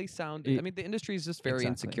literally sound. It- I mean, the industry is just very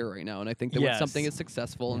Exactly. insecure right now. And I think that when something Yes. is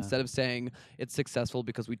successful, Yeah. instead of saying it's successful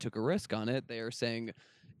because we took a risk on it, they are saying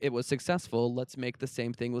it was successful. Let's make the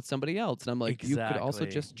same thing with somebody else. And I'm like, you could also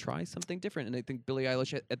Exactly. just try something different. And I think Billie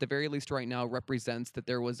Eilish, at the very least right now, represents that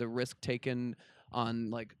there was a risk taken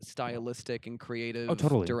on like stylistic and creative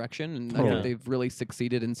totally. direction. And I Totally. think they've really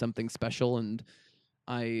succeeded in something special. And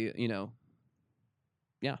I,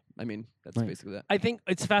 yeah, I mean, that's Right. basically that. I think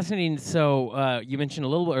it's fascinating. So you mentioned a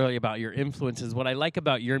little bit earlier about your influences. What I like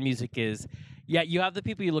about your music is, yeah, you have the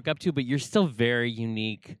people you look up to, but you're still very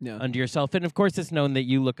unique Yeah. unto yourself. And of course, it's known that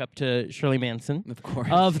you look up to Shirley Manson Of course.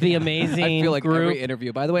 of the Yeah. amazing I feel like group, every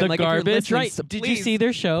interview. By the way, The I'm like, if you're Garbage. listening, Right? so Did you please- see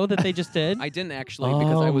their show that they just did? I didn't actually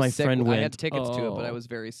because I Oh, was my sick. friend I had went. tickets to it, but I Oh. was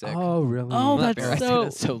very sick. Oh, really? Oh, Not that's very- I said so-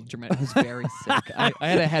 that's so dramatic. I was very sick. I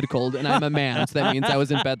had a head cold, and I'm a man, so that means I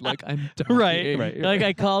was in bed like I'm dying. Right. Like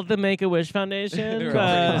I called the Make a Wish Foundation. Pretty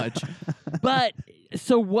but- much. But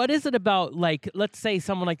so what is it about, like, let's say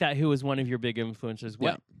someone like that who was one of your big influences?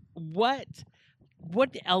 What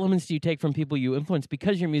elements do you take from people you influence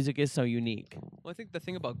because your music is so unique? Well, I think the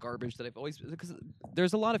thing about Garbage that I've always, because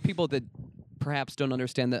there's a lot of people that perhaps don't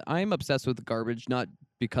understand that I'm obsessed with Garbage, not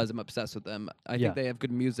because I'm obsessed with them. I Yeah. think they have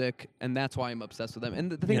good music, and that's why I'm obsessed with them.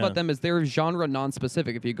 And the thing Yeah. about them is they're genre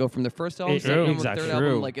non-specific. If you go from the first album, It- second album, exactly. third True.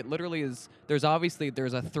 album, like it literally is. There's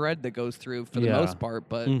a thread that goes through for the Yeah. most part,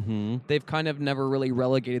 but Mm-hmm. they've kind of never really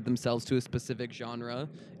relegated themselves to a specific genre,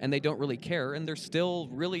 and they don't really care. And there still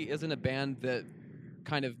really isn't a band that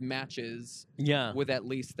kind of matches Yeah. with at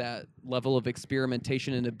least that level of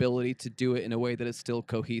experimentation and ability to do it in a way that is still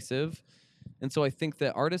cohesive. And so I think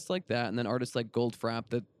that artists like that, and then artists like Goldfrapp,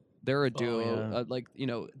 that they're a duo.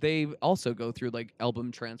 yeah. They also go through like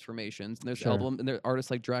album transformations. And there's Sure. and there are artists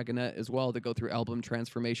like Dragonette as well that go through album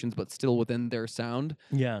transformations, but still within their sound.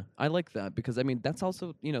 Yeah. I like that because I mean that's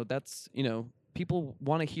also people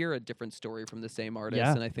want to hear a different story from the same artist,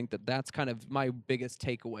 Yeah. and I think that that's kind of my biggest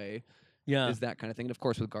takeaway. Yeah. Is that kind of thing. And of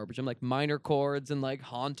course, with Garbage, I'm like minor chords and like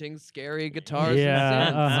haunting, scary guitars Yeah,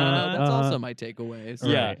 and synths. That's uh-huh. also my takeaway. So.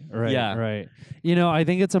 Yeah. Right. Yeah. Right. I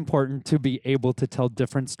think it's important to be able to tell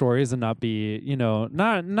different stories and not be,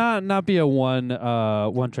 not be a one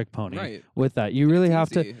trick pony Right. with that. You really It's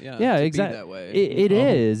have easy, to. yeah, Yeah, to be exactly. that way. It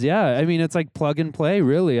is. Yeah. I mean, it's like plug and play,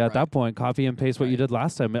 really. At Right. that point, copy and paste what you Right. did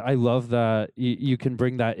last time. I love that you can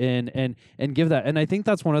bring that in and give that. And I think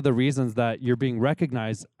that's one of the reasons that you're being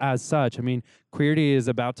recognized as such. I mean, Queerty is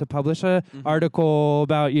about to publish a article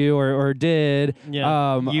about you, or did.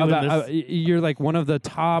 Yeah. You and about this- you're like one of the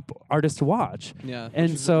top artists to watch. Yeah, And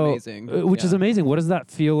which is so, amazing. which is Yeah. amazing. What does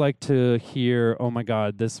that feel like to hear? Oh my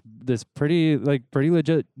God, this pretty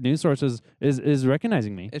legit news source is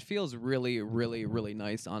recognizing me. It feels really, really, really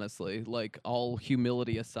nice, honestly. Like all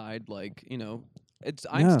humility aside,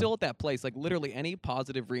 I'm Yeah. still at that place. Like literally any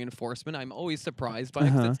positive reinforcement, I'm always surprised by.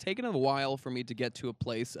 'Cause Uh-huh. it's taken a while for me to get to a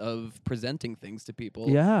place of presenting things to people.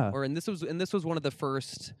 Yeah. And this was one of the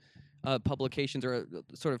first publications or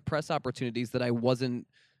sort of press opportunities that I wasn't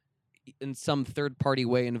in some third party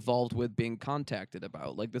way involved with being contacted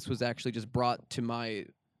about. Like this was actually just brought to my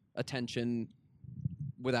attention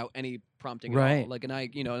without any prompting at Right. all. Like, and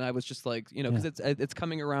I was just like, because it's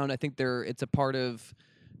coming around. I think it's a part of,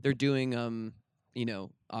 they're doing,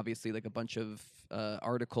 obviously like a bunch of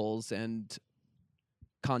articles and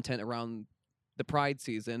content around the Pride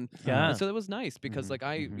season. Yeah. And so that was nice because Mhm, like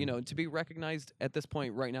I, mhm. to be recognized at this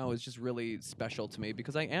point right now is just really special to me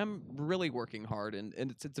because I am really working hard and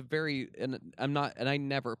it's a very, and I'm not, and I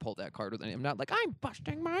never pull that card with any, I'm not like, I'm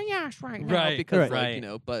busting my ass right now Right, because right.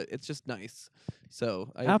 like, but it's just nice.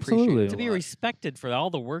 So I Absolutely. appreciate it To a be lot. respected for all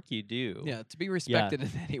the work you do. Yeah, to be respected in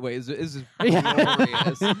any way is Yeah.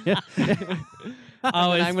 glorious.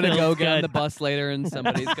 Always I'm gonna feels go get on good. the bus later, and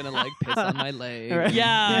somebody's gonna like piss on my leg. Right. and,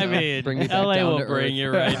 Yeah, I you know, mean, bring me back LA down will to bring earth.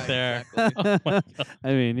 you right there. Exactly.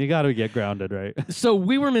 I mean, you got to get grounded, right? So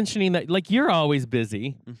we were mentioning that like you're always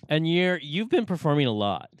busy, Mhm. and you've been performing a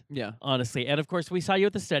lot, Yeah. honestly. And of course, we saw you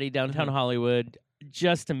at the Steady downtown Mhm. Hollywood,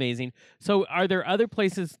 just amazing. So are there other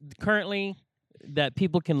places currently that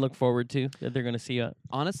people can look forward to that they're going to see you at?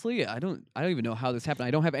 Honestly, I don't even know how this happened.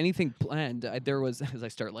 I don't have anything planned. There was as I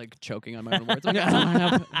start like choking on my own words. I'm like, I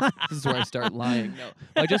don't have. This is where I start lying. No,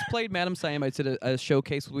 I just played Madam Siam. I did a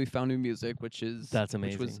showcase with We Found New Music, which was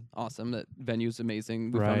amazing. awesome. That venue's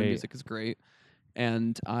amazing. We Found New Right. Music is great,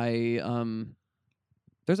 and I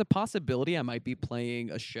there's a possibility I might be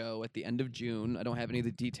playing a show at the end of June. I don't have any of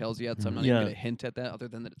the details yet, so I'm not Yeah. even going to hint at that other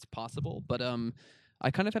than that it's possible. But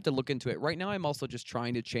I kind of have to look into it. Right now, I'm also just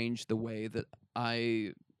trying to change the way that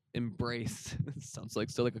I embrace. This sounds like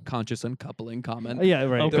still like a conscious uncoupling comment. Yeah,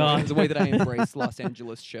 right. Oh, The, God. the way that I embrace Los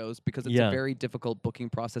Angeles shows, because it's Yeah. a very difficult booking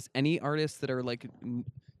process. Any artists that are like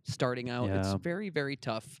starting out, it's Yeah. very, very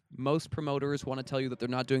tough. Most promoters want to tell you that they're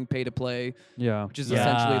not doing pay to play, Yeah. which is Yeah.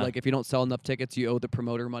 essentially like if you don't sell enough tickets, you owe the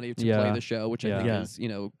promoter money to play Yeah. the show, which I Yeah. think Yeah. is,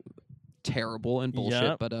 terrible and bullshit.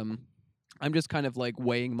 Yep. But I'm just kind of like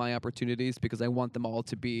weighing my opportunities because I want them all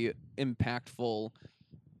to be impactful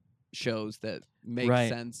shows that make Right.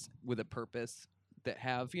 sense with a purpose. That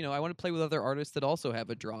have, I want to play with other artists that also have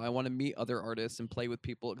a draw. I want to meet other artists and play with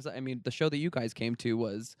people. Because, I mean, the show that you guys came to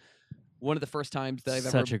was one of the first times that I've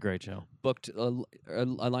Such ever a great show. booked a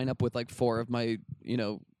lineup with like four of my,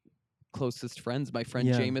 closest friends. My friend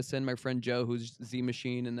Yeah. Jameson, my friend Joe, who's Z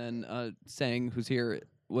Machine, and then Sang, who's here,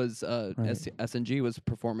 was SNG was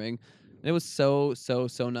performing. And it was so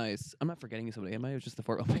nice. I'm not forgetting somebody, am I? It was just the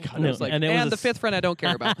four. Oh my god! No, it was like, and and, it was a the fifth friend I don't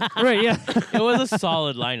care about. Right. Yeah. It was a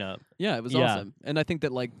solid lineup. Yeah, it was Yeah. awesome. And I think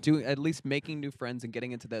that like doing at least making new friends and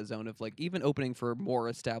getting into that zone of like even opening for more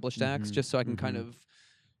established acts, Mhm, just so I can kind mhm. of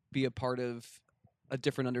be a part of a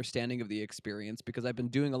different understanding of the experience, because I've been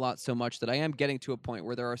doing a lot so much that I am getting to a point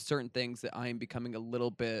where there are certain things that I am becoming a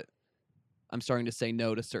little bit. I'm starting to say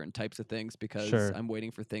no to certain types of things because Sure. I'm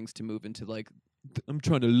waiting for things to move into like I'm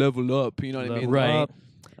trying to level up. You know what I mean? Right. I I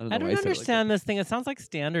don't, don't know why I said it like that. understand this thing. It sounds like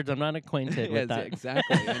standards. I'm not acquainted Yeah, with that.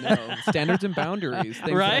 exactly. I know. Standards and boundaries. Things that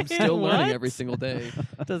I'm Right? still learning What? every single day.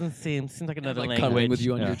 Doesn't seems like I'm another like language. cuddling with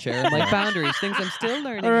you on Yeah. your chair. I'm like boundaries, things I'm still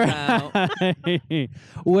learning about.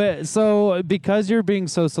 Right. So, because you're being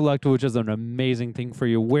so selective, which is an amazing thing for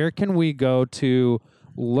you, where can we go to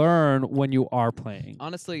learn when you are playing?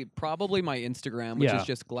 Honestly, probably my Instagram, which Yeah. is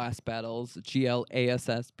just Glass Battles,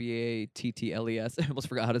 GLASSBATTLES. I almost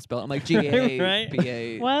forgot how to spell it. I'm like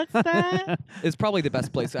GABA. What's that? Is probably the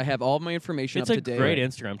best place. I have all my information It's up a to date. great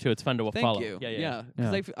Instagram too. It's fun to Thank follow. you. Yeah.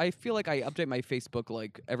 Because Yeah. I feel like I update my Facebook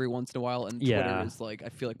like every once in a while, and Yeah. Twitter is like I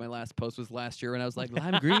feel like my last post was last year, and I was like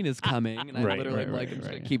Lime Green is coming, and I Right, literally right, am like right, I'm just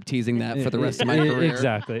right. gonna keep teasing that for the rest of my career.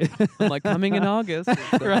 Exactly. I'm like coming in August.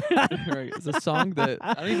 It's right. It's a song that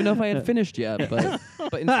I don't even know if I had finished yet, but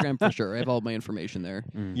Instagram for sure. I have all my information there.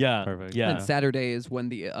 Yeah. Perfect. Yeah. And Saturday is when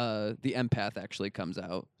the Empath actually comes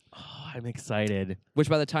out. Oh, I'm excited. Which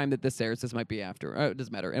by the time that this airs, this might be after. It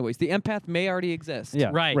doesn't matter. Anyways, the Empath may already exist. Yeah.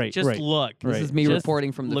 Right. Right. Just right. look. This Right. is me Just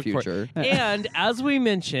reporting from the look for it. future. And as we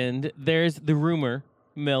mentioned, there's the rumor.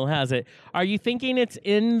 Mill has it. Are you thinking it's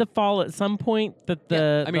in the fall at some point that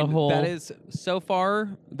the I mean, the whole that is so far.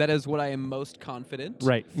 That is what I am most confident.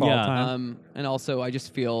 Right. Fall Yeah. time. And also, I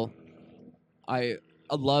just feel I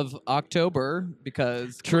love October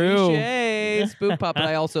because True. cliche, spook pop. But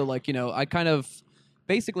I also like I kind of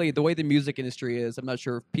basically the way the music industry is. I'm not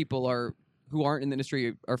sure if people who aren't in the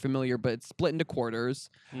industry are familiar, but it's split into quarters.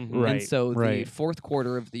 Mhm. Right. And so the right. fourth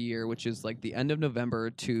quarter of the year, which is like the end of November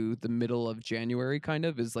to the middle of January, kind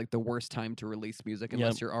of is like the worst time to release music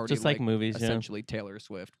unless Yep. you're already Just like movies, yeah. essentially Taylor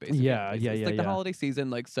Swift, basically. Yeah, It's yeah, it's yeah, like the yeah. holiday season,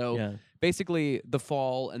 like so. Yeah. Basically, the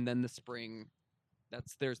fall and then the spring.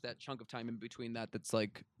 There's that chunk of time in between that's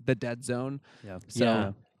like the dead zone. Yeah. So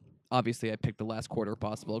Yeah. obviously, I picked the last quarter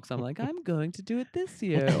possible because I'm like, I'm going to do it this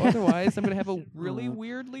year. Otherwise, I'm going to have a really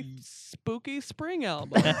weirdly spooky spring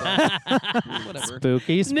album. But whatever.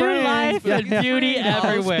 Spooky spring. New life Yeah, and yeah. beauty All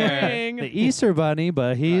everywhere. spring. The Easter Bunny,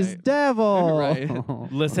 but he's Right. devil.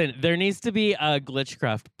 Right. Listen, there needs to be a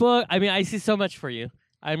Glitchcraft book. I mean, I see so much for you.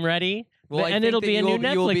 I'm ready. Well, I and think it'll that be a new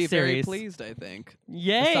you will be Netflix very series. pleased, I think.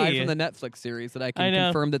 Yay! Aside from the Netflix series, that I I can know.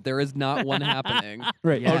 confirm that there is not one happening.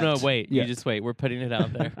 Right. Oh no, yet. wait. Yeah. You just wait. We're putting it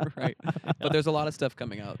out there. Right. But there's a lot of stuff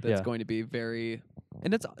coming out that's Yeah. going to be very.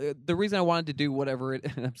 And it's the reason I wanted to do whatever it.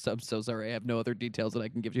 I'm so sorry. I have no other details that I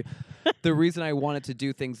can give you. The reason I wanted to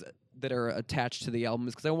do things that are attached to the album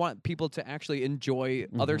is because I want people to actually enjoy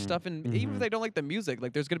other stuff, and even if they don't like the music,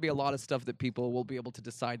 like there's going to be a lot of stuff that people will be able to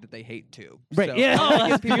decide that they hate too. Right, So yeah. I wanna Oh,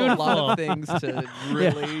 give people a lot beautiful. of things to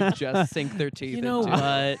really just sink their teeth You know into.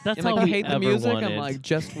 what? That's And all like, you we hate the ever music? wanted. I'm like,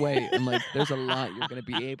 just wait. I'm like, there's a lot you're going to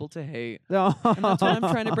be able to hate. No. And that's what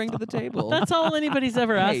I'm trying to bring to the table. That's all anybody's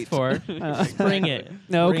ever asked Hate. for. Just bring it.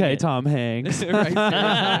 No, Bring okay, it. Tom Hanks. Right, seriously. Oh,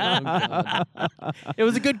 God. It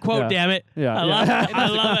was a good quote, Yeah. damn it. Yeah, I yeah. love it. It I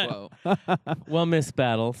is a love good it. quote. Well, Miss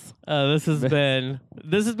Battles, this has been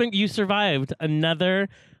you survived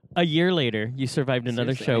a year later. You survived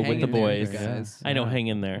another Seriously, show hang with the in there, you boys. guys. I know, Yeah. hang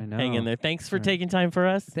in there. I Hang in know. there. Thanks for Yeah. taking time for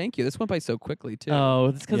us. Thank you. This went by so quickly, too. Oh,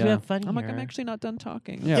 it's because we Yeah. have fun I'm like, here. I'm actually not done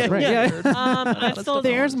talking. Yeah, right, yeah. I still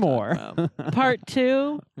There's more. Part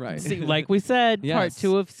 2. Right. See, like we said, part Yes.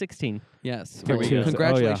 2 of 16. Yes. Here we go.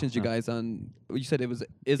 Congratulations, you Oh, yeah. guys, on. You said it was a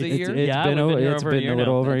year? Yeah, been we've been here it's over a been year a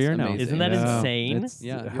little now. over a That's year now. amazing. Isn't that Yeah, insane? it's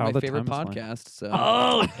Yeah, you're how my the favorite time is flying. podcast. So.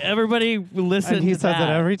 Oh, everybody listen And he to says that.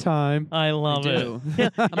 it every time. I I love it. do.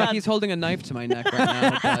 I'm like, he's holding a knife to my neck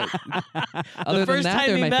right now. But other The first than that, time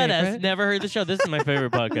they're we my met favorite. us, never heard the show. This is my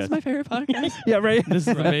favorite This podcast. is my favorite podcast. Yeah, right. This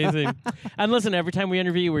is amazing. And listen, every time we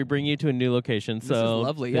interview you, we bring you to a new location. So This is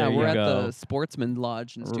lovely. Yeah, there we're you at go. the Sportsman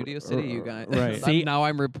Lodge in Studio City, you guys. right. See- Now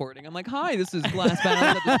I'm reporting. I'm like, hi, this is Glass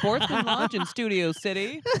Battles at the Sportsman Lodge in Studio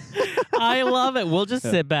City. I love it. We'll just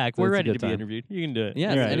sit back. We're It's a ready good to be time. interviewed. You can do it. Yes,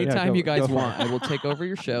 Right, yeah, anytime go- you guys go for want, it. I will take over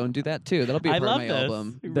your show and do that too. That'll be a I part love of my this.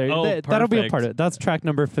 album. Oh, That'll be a perfect. part of it. That's track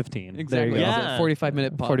number 15. There Exactly. you go. Yeah. It's a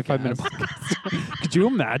 45-minute podcast. 45-minute podcast. Could you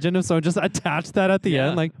imagine if someone just attached that at the Yeah.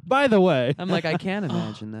 end? Like, by the way. I'm like, I can't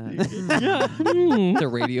imagine that. Yeah. Hmm. It's a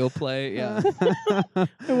radio play. Yeah. I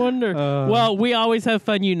wonder. Well, we always have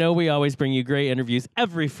fun. You know, we always bring you great interviews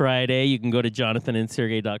every Friday. You can go to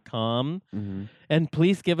jonathanandsergey.com and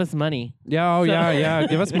please give us money. Yeah, oh, So- yeah.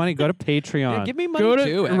 Give us money. Go to Patreon. Yeah, give me money Go to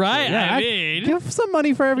too. Actually. right. Yeah, I mean, Give some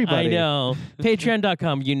money for everybody. I know.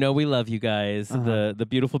 Patreon.com. You know we love you guys. Uh-huh. The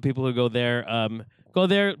beautiful people who go there. Go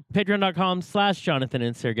there. Patreon.com/Jonathan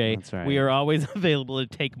and Sergey. That's right. We are always available to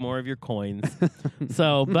take more of your coins.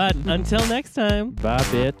 So, but until next time. Bye,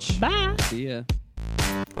 bitch. Bye. See ya.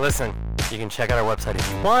 Listen, you can check out our website if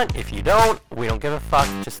you want. If you don't, we don't give a fuck.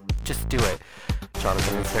 Just do it.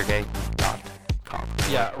 JonathanandSergey.com.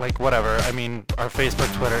 Yeah, like whatever. I mean, our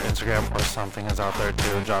Facebook, Twitter, Instagram, or something is out there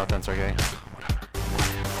too. Jonathan Sergey.